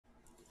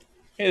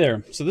Hey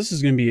there. So this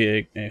is going to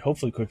be a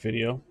hopefully quick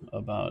video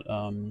about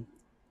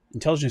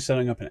intelligently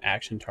setting up an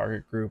action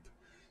target group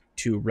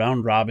to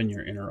round robin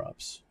your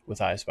interrupts with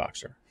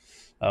ISBoxer.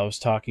 I was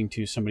talking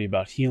to somebody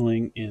about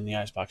healing in the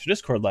ISBoxer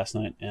Discord last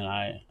night, and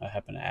I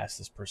happened to ask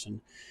this person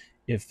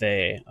if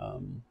they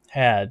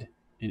had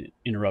an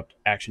interrupt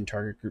action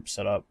target group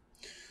set up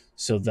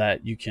so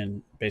that you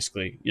can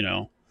basically,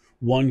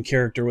 one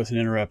character with an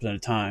interrupt at a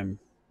time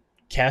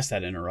cast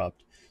that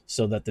interrupt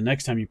so that the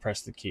next time you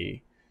press the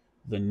key,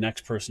 the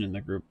next person in the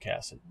group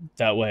casts it.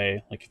 That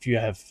way, like if you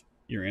have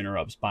your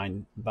interrupts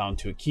bound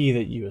to a key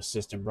that you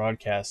assist in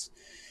broadcast,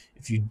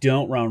 if you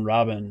don't round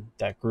robin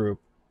that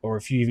group, or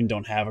if you even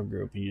don't have a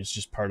group and it's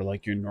just part of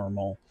like your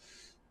normal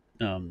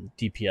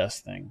DPS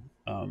thing,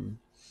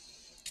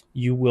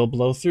 you will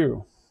blow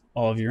through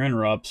all of your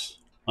interrupts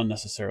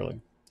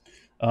unnecessarily.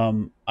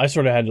 I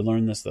sort of had to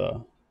learn this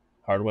the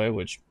hard way,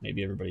 which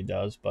maybe everybody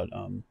does, but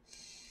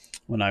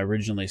when I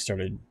originally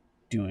started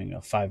doing a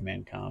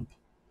 5-man comp,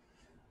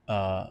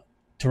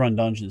 to run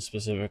dungeons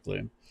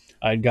specifically,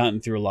 I had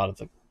gotten through a lot of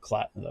the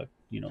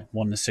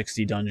 1 to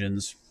 60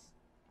 dungeons.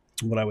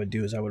 What I would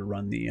do is I would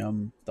run the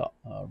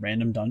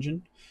random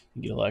dungeon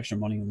and get a little extra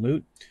money and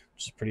loot,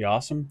 which is pretty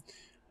awesome.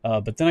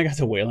 But then I got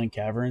to Wailing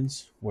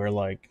Caverns, where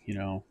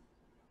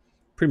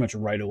pretty much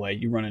right away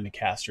you run into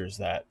casters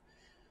that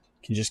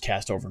can just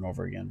cast over and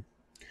over again.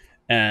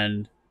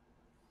 And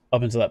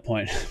up until that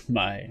point,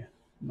 my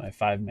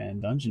 5-man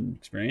dungeon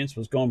experience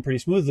was going pretty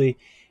smoothly,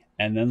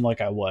 and then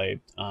I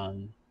wiped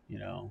on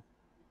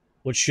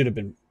what should have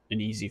been an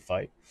easy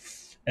fight,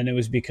 and it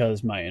was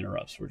because my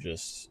interrupts were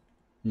just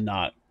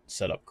not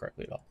set up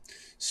correctly at all.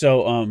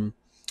 So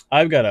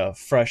I've got a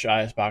fresh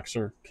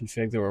ISBoxer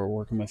config that we're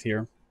working with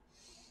here,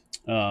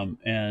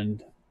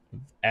 and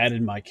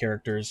added my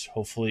characters.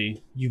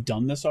 Hopefully you've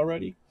done this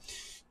already,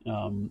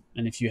 and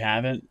if you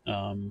haven't,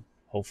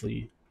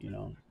 hopefully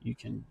you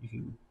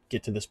can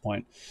get to this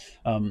point.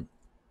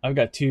 I've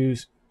got 2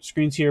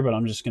 screens here, but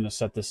I'm just going to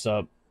set this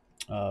up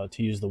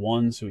to use the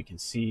one so we can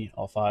see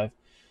all 5.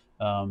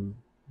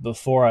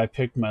 Before I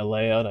picked my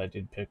layout, I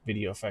did pick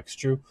video effects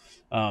true.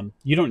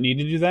 You don't need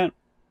to do that,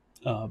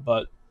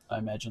 but I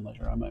imagine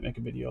later I might make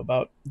a video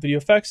about video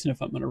effects, and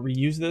if I'm going to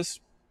reuse this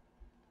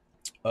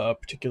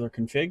particular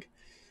config,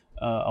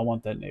 I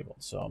want that enabled.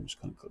 So I'm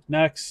just going to click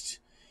next,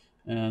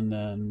 and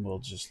then we'll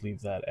just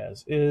leave that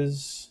as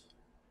is.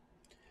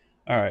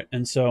 All right,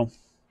 and so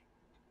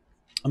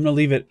I'm going to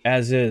leave it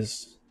as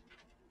is.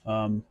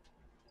 I'm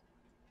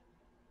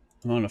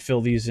going to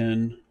fill these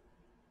in.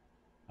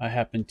 I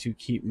happen to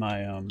keep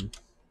my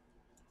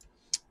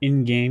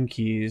in-game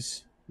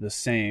keys the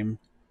same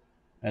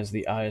as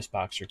the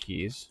ISBoxer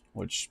keys,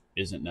 which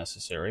isn't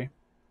necessary.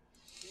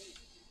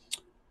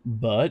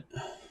 But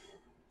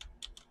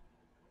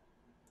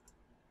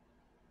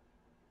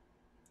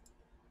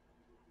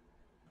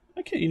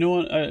okay, you know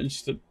what?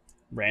 Just a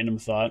random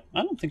thought.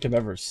 I don't think I've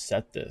ever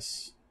set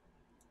this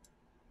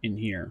in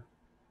here,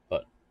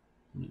 but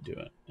I'm gonna do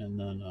it. And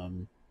then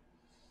I'm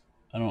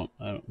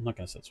not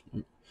gonna set.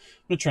 I'm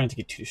gonna try not to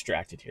get too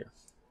distracted here.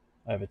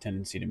 I have a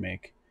tendency to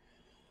make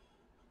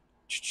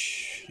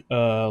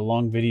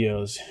long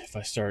videos if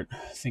I start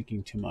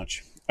thinking too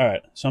much. All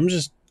right, so I'm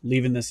just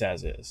leaving this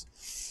as is.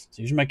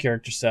 So here's my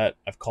character set.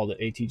 I've called it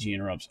ATG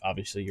interrupts.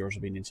 Obviously, yours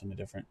will be needing something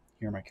different.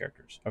 Here are my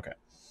characters. Okay.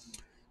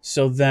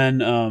 So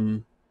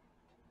then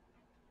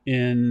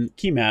in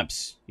key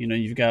maps,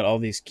 you've got all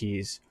these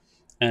keys.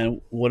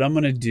 And what I'm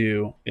going to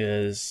do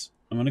is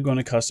I'm going to go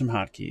into custom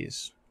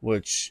hotkeys,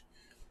 which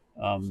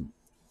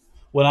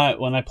when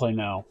I play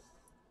now,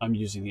 I'm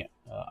using the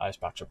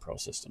ISBoxer Pro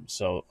system.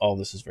 So all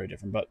this is very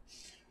different. But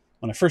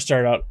when I first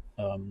started out,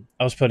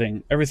 I was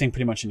putting everything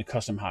pretty much into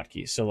custom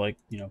hotkeys. So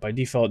by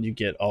default, you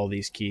get all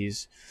these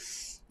keys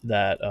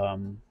that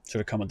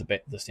sort of come with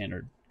the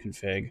standard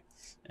config.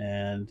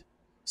 And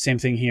same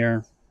thing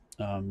here.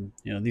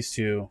 These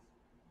two,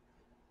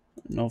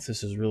 I don't know if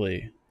this is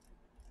really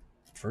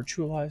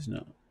virtualized.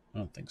 No, I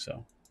don't think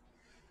so.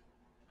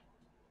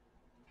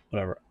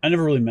 Whatever. I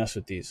never really messed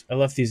with these. I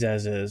left these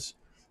as is.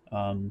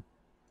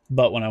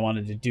 But when I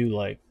wanted to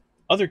do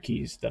other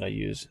keys that I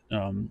use,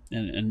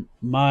 and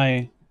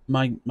my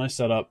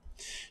setup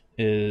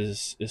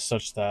is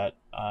such that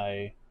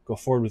I go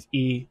forward with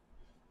E,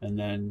 and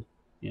then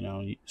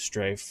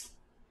strafe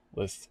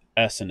with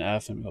S and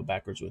F, and go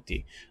backwards with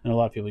D. And a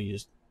lot of people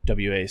use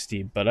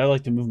WASD, but I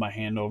like to move my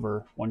hand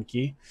over one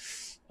key,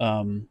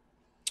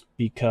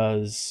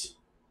 because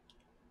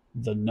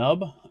the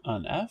nub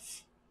on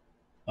F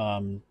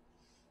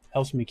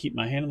helps me keep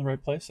my hand in the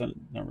right place. That's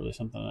not really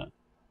something that I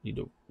need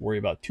to worry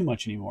about too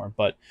much anymore.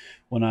 But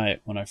when I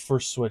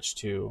first switched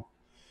to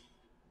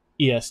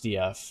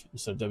ESDF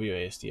instead of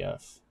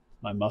WASDF,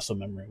 my muscle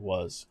memory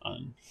was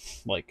on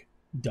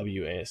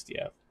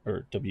WASDF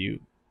or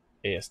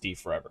WASD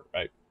forever,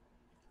 right?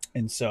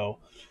 And so,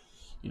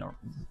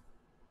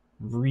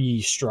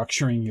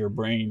 restructuring your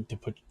brain to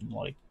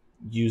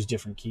use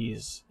different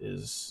keys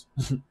is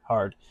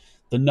hard.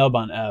 the nub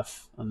on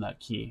F on that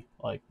key,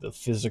 like the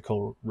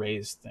physical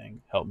raise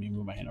thing, helped me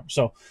move my hand over.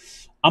 So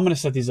I'm going to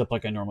set these up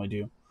like I normally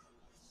do.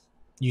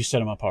 You set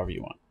them up however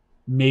you want.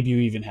 Maybe you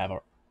even have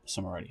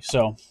some already.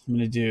 So I'm going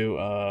to do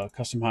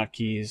custom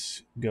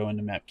hotkeys, go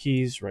into map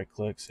keys, right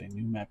click, say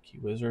new map key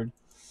wizard.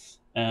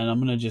 And I'm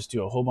going to just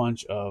do a whole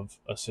bunch of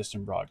assist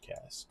and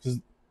broadcast, because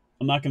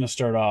I'm not going to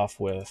start off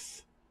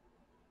with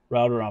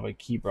router robin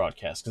key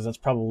broadcast, because that's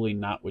probably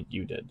not what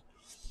you did.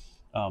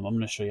 I'm going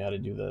to show you how to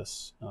do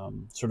this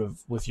sort of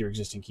with your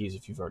existing keys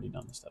if you've already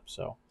done the step.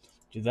 So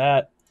do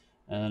that,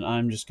 and then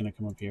I'm just going to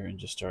come up here and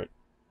just start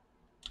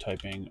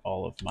typing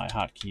all of my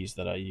hotkeys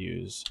that I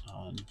use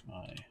on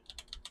my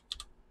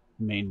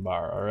main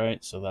bar. All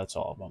right, so that's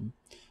all of them.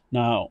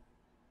 Now,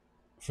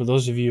 for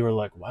those of you who are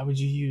like, why would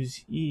you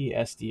use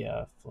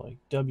ESDF, like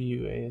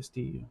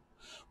WASD?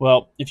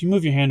 Well, if you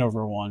move your hand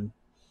over one,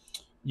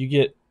 you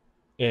get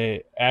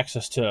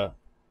access to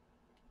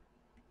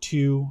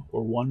 2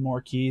 or 1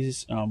 more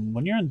keys.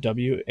 When you're on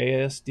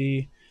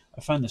WASD,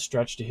 I find the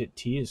stretch to hit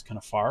T is kind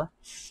of far.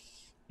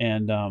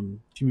 And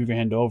if you move your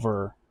hand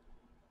over,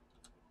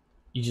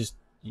 you just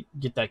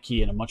get that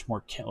key in a much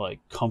more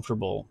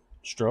comfortable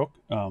stroke.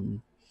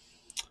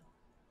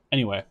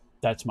 Anyway,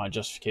 that's my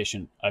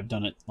justification. I've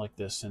done it like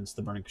this since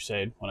the Burning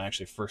Crusade, when I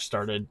actually first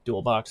started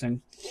dual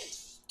boxing.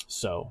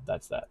 So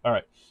that's that. All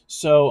right.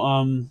 So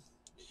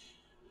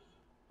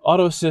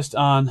auto assist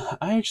on.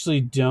 I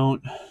actually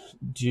don't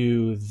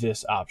do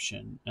this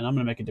option, and I'm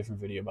going to make a different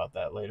video about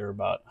that later,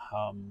 about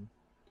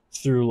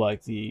through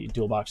like the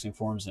dual boxing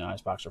forums and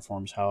ISBoxer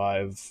forums, how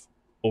I've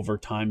over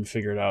time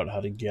figured out how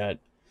to get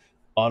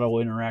auto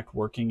interact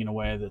working in a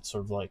way that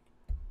sort of like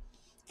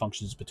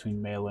functions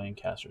between melee and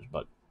casters.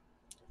 But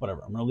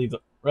whatever, I'm going to leave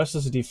the rest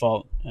as a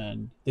default,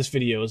 and this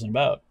video isn't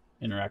about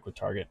interact with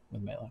target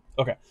with melee.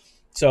 Okay,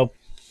 so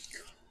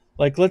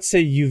like let's say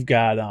you've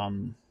got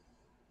an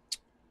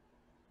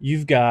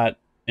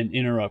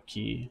interrupt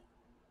key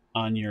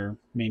on your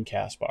main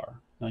cast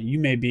bar. Now you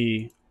may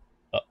be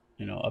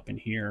up in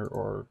here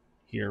or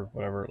here,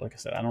 whatever. Like I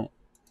said, I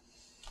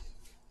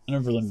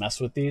never really mess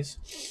with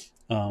these,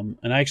 and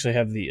I actually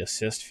have the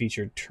assist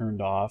feature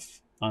turned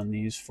off on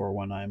these for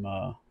when I'm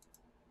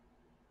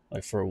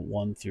like for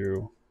 1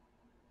 through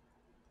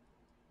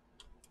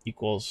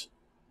equals,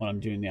 when I'm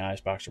doing the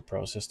ISBoxer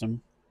Pro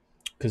system,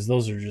 because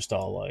those are just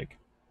all like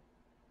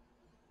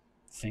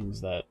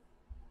things that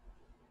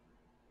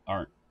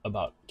aren't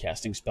about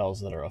casting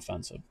spells that are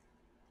offensive.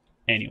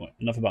 Anyway,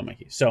 enough about my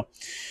keys. So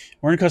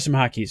we're in custom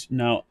hotkeys.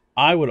 Now,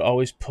 I would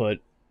always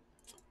put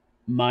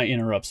my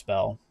interrupt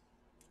spell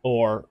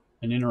or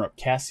an interrupt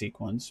cast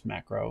sequence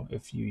macro,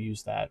 if you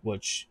use that,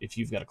 which if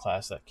you've got a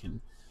class that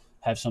can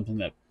have something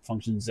that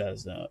functions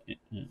as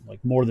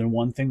like more than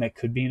one thing that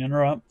could be an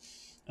interrupt,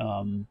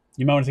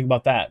 you might want to think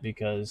about that,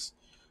 because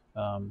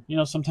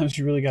sometimes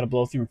you really got to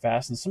blow through them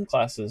fast, and some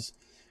classes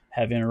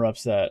have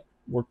interrupts that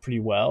work pretty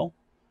well,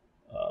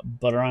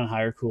 but are on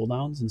higher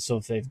cooldowns, and so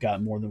if they've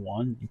got more than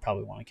one, you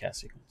probably want a cast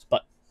sequence.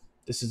 But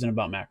this isn't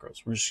about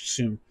macros. We're just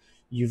assume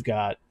you've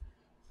got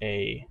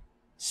a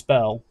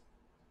spell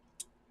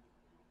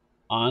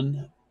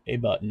on a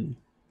button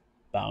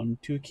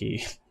bound to a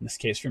key. In this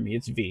case, for me,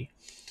 it's V.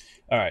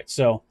 All right,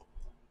 so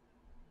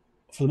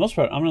for the most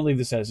part, I'm going to leave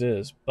this as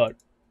is, but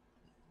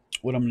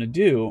what I'm going to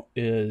do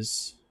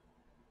is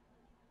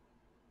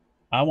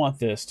I want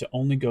this to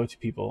only go to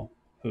people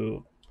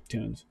who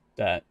tunes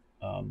that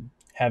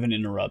have an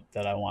interrupt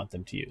that I want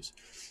them to use.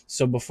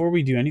 So before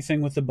we do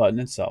anything with the button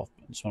itself,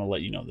 I just want to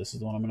let you know this is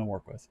the one I'm going to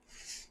work with.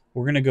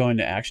 We're going to go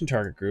into action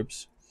target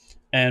groups,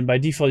 and by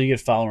default you get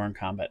follower in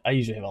combat. I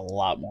usually have a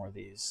lot more of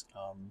these,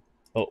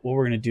 but what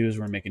we're going to do is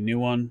we're going to make a new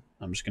one.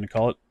 I'm just going to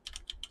call it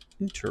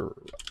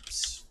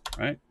interrupts.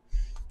 Right?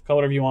 Call it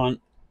whatever you want.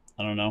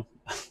 I don't know.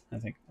 I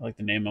think I like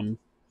to name them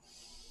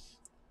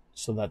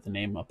so that the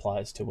name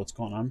applies to what's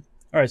going on.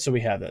 All right, so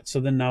we have that. So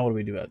then now what do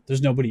we do?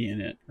 There's nobody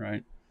in it,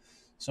 right?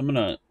 So I'm going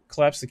to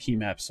collapse the key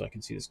map so I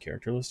can see this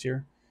character list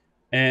here.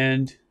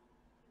 And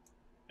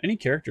any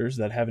characters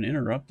that have an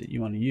interrupt that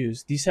you want to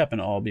use, these happen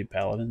to all be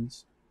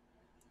paladins.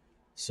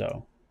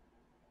 So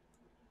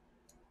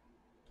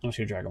I'm just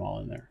going to drag them all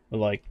in there. But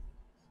like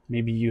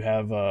maybe you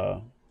have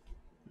a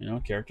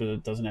character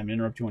that doesn't have an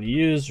interrupt you want to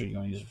use, or you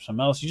want to use it for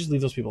something else, you just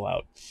leave those people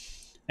out.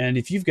 And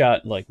if you've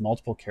got like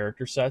multiple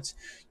character sets,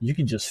 you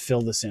can just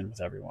fill this in with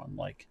everyone.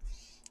 Like,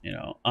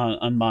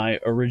 on my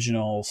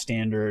original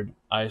standard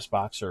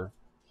ISBoxer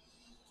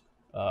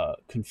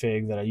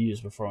config that I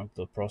used before I went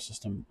to the Pro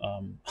system,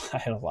 I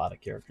had a lot of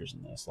characters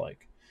in this,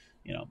 like,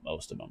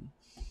 most of them.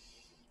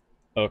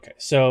 Okay,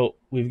 so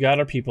we've got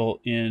our people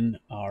in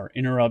our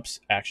interrupts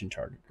action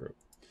target group.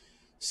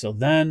 So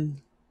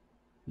then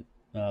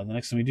the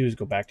next thing we do is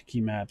go back to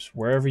key maps.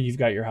 Wherever you've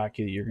got your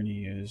hotkey that you're going to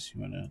use,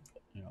 you want to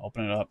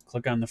open it up,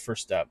 click on the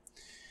first step,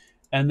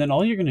 and then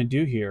all you're going to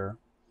do here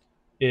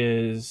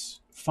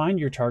is find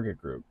your target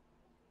group,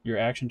 your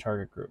action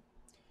target group.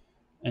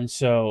 And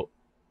so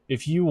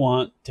if you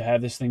want to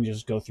have this thing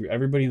just go through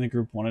everybody in the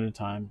group one at a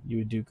time, you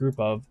would do group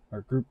of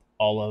or group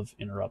all of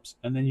interrupts,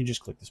 and then you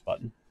just click this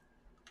button.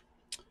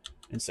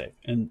 and save,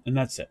 and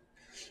that's it.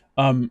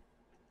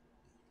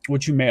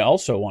 What you may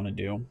also want to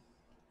do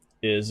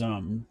is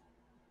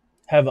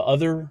have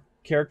other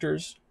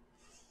characters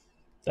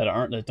that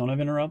don't have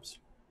interrupts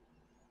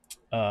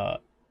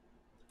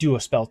do a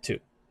spell too,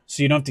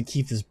 so you don't have to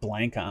keep this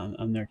blank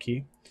on their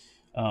key.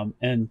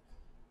 And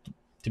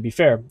to be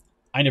fair,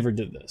 I never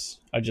did this.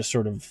 I just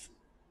sort of,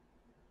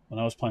 when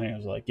I was playing, I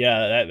was like,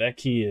 yeah, that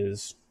key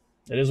is,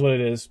 it is what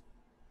it is.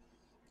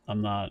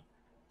 I'm not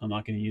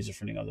going to use it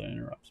for any other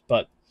interrupts.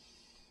 But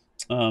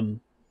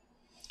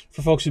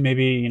for folks who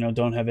maybe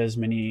don't have as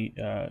many,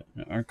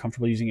 aren't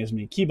comfortable using as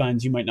many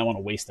keybinds, you might not want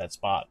to waste that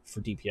spot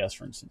for DPS,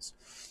 for instance.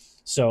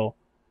 So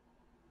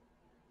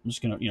I'm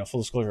just gonna,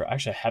 full disclosure,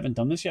 actually I haven't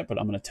done this yet, but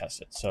I'm gonna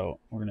test it. So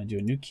we're gonna do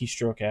a new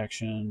keystroke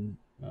action,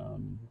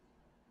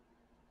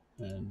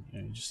 and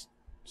just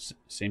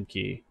same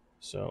key.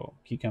 So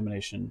key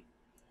combination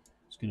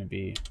is gonna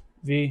be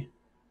V.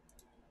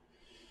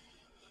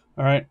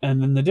 All right,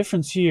 and then the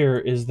difference here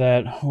is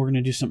that we're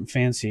gonna do something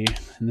fancy,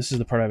 and this is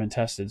the part I haven't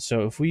tested.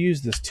 So if we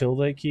use this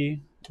tilde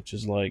key, which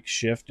is like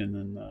shift and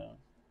then the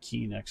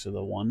key next to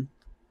the 1,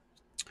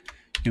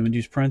 you can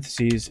use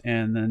parentheses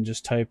and then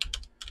just type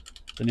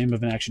the name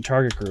of an action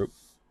target group.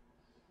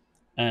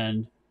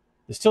 And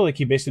this tilde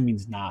key basically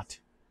means not,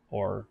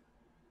 or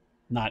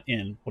not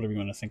in, whatever you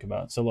want to think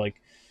about. So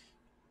like,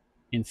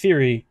 in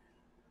theory,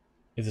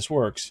 if this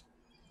works,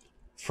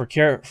 for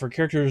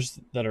characters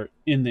that are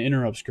in the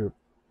interrupts group,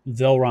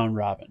 they'll round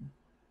robin.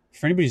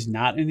 For anybody who's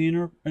not in the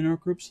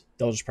interrupt groups,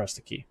 they'll just press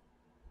the key.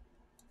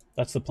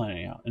 That's the plan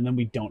anyhow. And then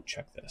we don't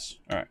check this.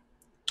 All right.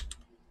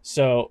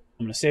 So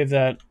I'm going to save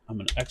that. I'm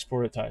going to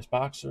export it to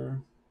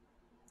ISBoxer.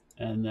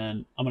 And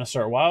then I'm going to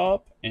start WoW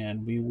up,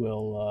 and we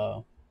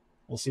will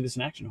we'll see this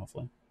in action,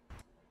 hopefully.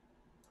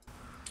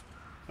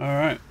 All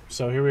right,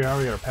 so here we are.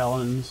 We got our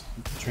paladins,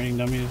 training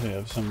dummies. We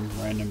have some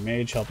random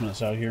mage helping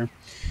us out here.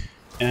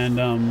 And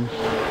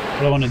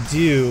what I want to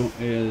do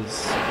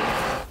is,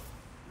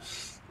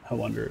 I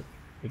wonder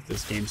if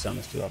this game sound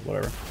is too loud,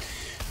 whatever.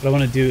 What I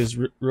want to do is,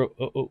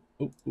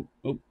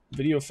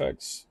 video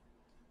effects.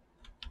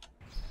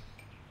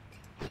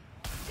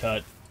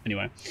 Cut.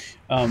 Anyway,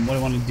 what I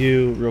want to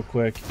do real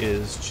quick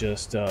is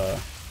just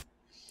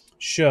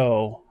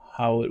show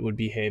how it would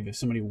behave if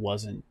somebody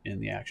wasn't in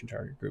the action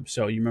target group.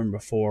 So you remember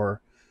before,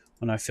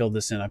 when I filled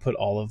this in, I put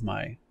all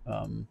my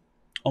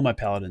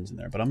paladins in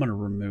there, but I'm going to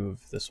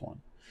remove this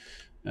one.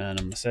 And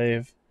I'm going to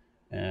save,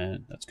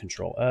 and that's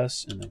Control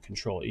S, and then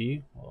Control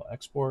E. We'll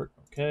export,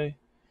 okay.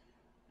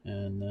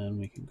 And then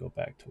we can go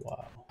back to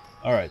WoW.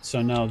 All right,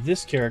 so now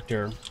this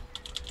character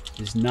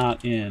is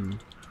not in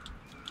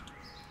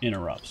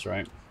interrupts,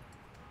 right?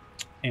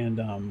 And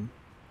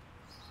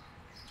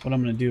what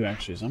I'm going to do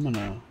actually is I'm going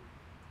to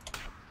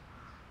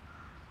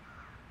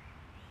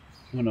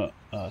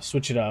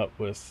switch it out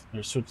with,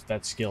 or switch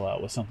that skill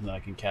out with something that I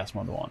can cast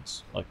more than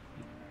once, like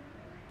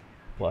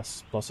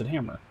Blessed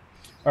Hammer.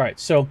 All right,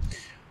 so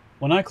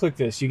when I click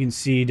this, you can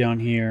see down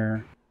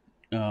here,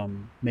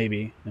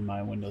 maybe in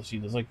my Windows,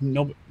 there's like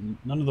none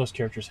of those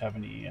characters have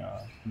any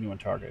anyone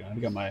target.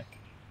 I've got my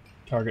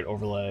target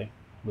overlay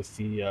with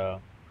the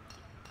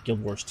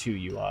Guild Wars 2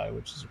 UI,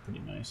 which is a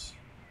pretty nice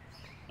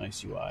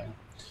UI.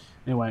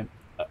 Anyway,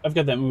 I've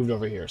got that moved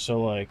over here.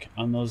 So like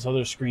on those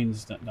other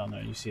screens down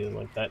there, you see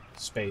like that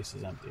space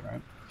is empty,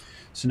 right?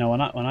 So now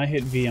when I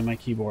hit V on my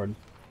keyboard,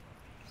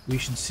 we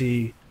should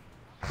see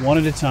one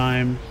at a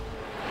time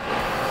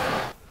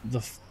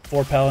the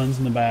 4 paladins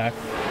in the back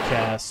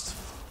cast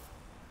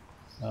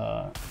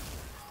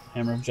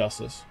Hammer of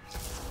Justice,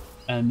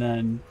 and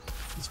then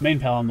this main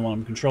paladin, the one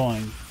I'm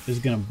controlling, is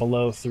going to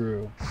blow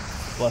through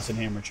Blessed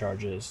Hammer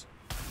charges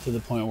to the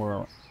point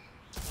where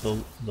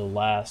the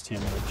last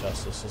Hammer of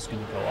Justice is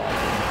going to go off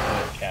and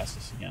I'm going to cast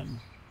this again.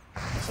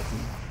 So I can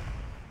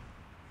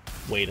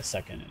wait a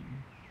second and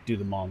do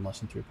them all in less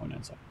than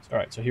 3.9 seconds.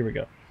 Alright, so here we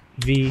go.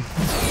 V,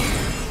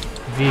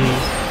 V,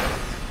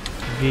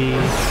 V,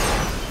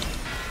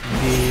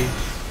 V.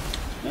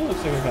 That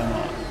looks like I got them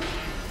off.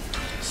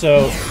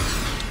 So,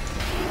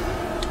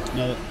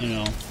 now,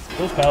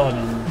 those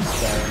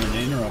paladins that are in the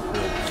interrupt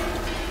group,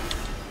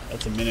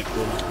 that's a minute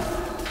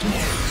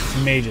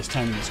cooldown. Mage is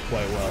timing this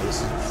quite well.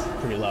 This is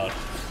pretty loud.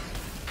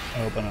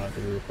 I hope I don't have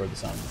to re-record the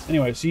sound.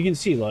 Anyway, so you can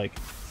see, like,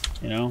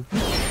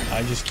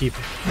 I just keep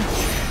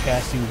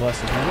casting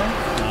Blessed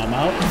Hammer. Now I'm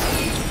out.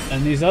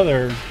 And these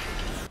other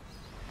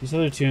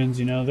tunes,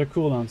 their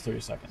cooldowns 30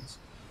 seconds.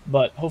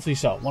 But hopefully you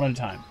saw it one at a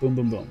time. Boom,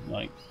 boom, boom.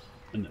 Like,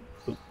 and then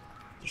boom.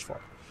 There's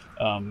 4.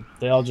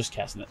 They all just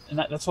cast it. And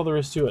that's all there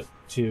is to it,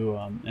 to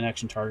an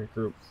action target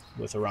group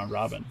with a round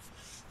robin.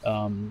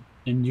 And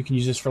you can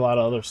use this for a lot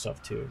of other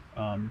stuff too.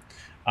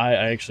 I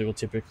actually will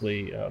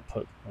typically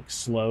put like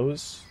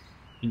slows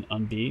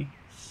on B.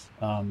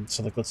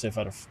 So like, let's say if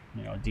I had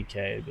a DK,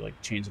 it'd be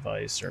like Chains of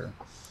Ice, or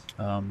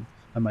I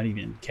might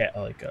even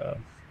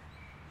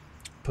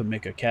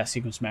make a cast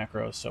sequence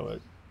macro, so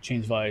it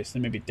Chains of Ice,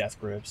 then maybe Death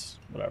Grips,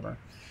 whatever.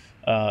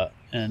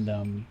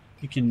 And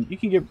you can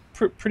get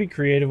pretty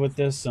creative with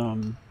this.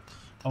 I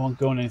won't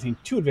go into anything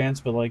too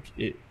advanced, but like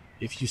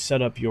if you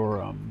set up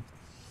your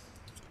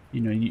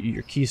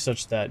your key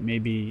such that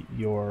maybe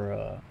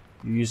you're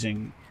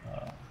using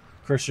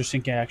cursor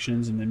sync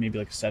actions and then maybe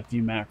like a set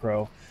view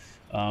macro.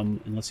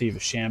 And let's say you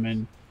have a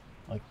shaman,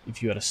 like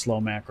if you had a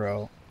slow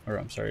macro, or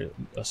I'm sorry,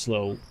 a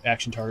slow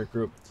action target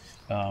group,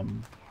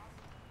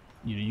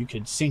 you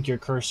could sync your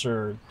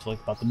cursor to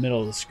like about the middle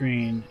of the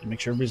screen and make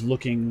sure everybody's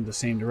looking the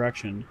same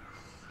direction,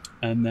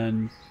 and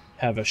then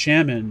have a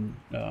shaman,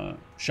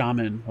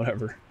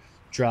 whatever,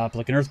 drop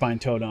like an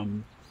earthbind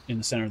totem in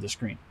the center of the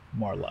screen,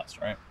 more or less,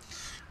 right?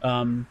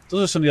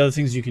 Those are some of the other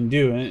things you can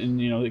do,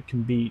 and it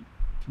can be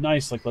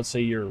nice. Like let's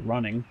say you're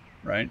running,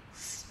 right,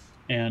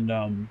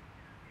 and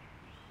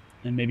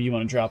maybe you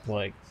want to drop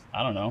like,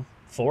 I don't know,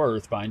 4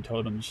 earthbind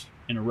totems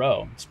in a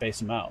row, and space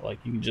them out. Like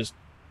you can just,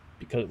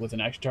 because with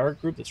an action target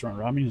group that's round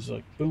robin, it's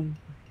like boom,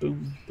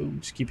 boom, boom,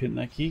 just keep hitting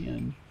that key,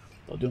 and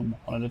they'll do them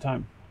one at a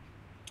time.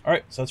 All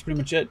right, so that's pretty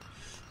much it.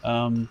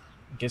 I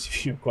guess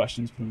if you have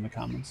questions, put them in the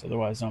comments.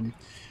 Otherwise,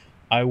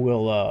 I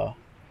will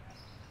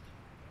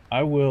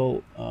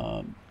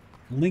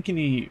link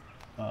any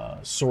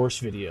source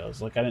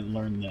videos. Like I didn't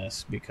learn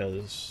this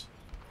because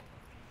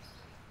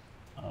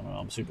I don't know,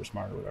 I'm super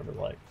smart or whatever.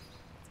 Like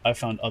I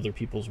found other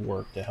people's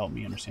work to help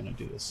me understand how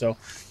to do this. So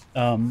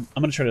I'm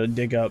gonna try to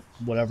dig up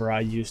whatever I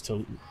use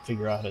to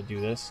figure out how to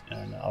do this,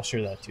 and I'll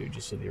share that too,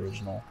 just so the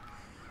original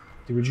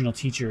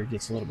teacher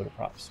gets a little bit of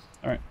props.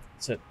 All right,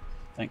 that's it.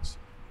 Thanks.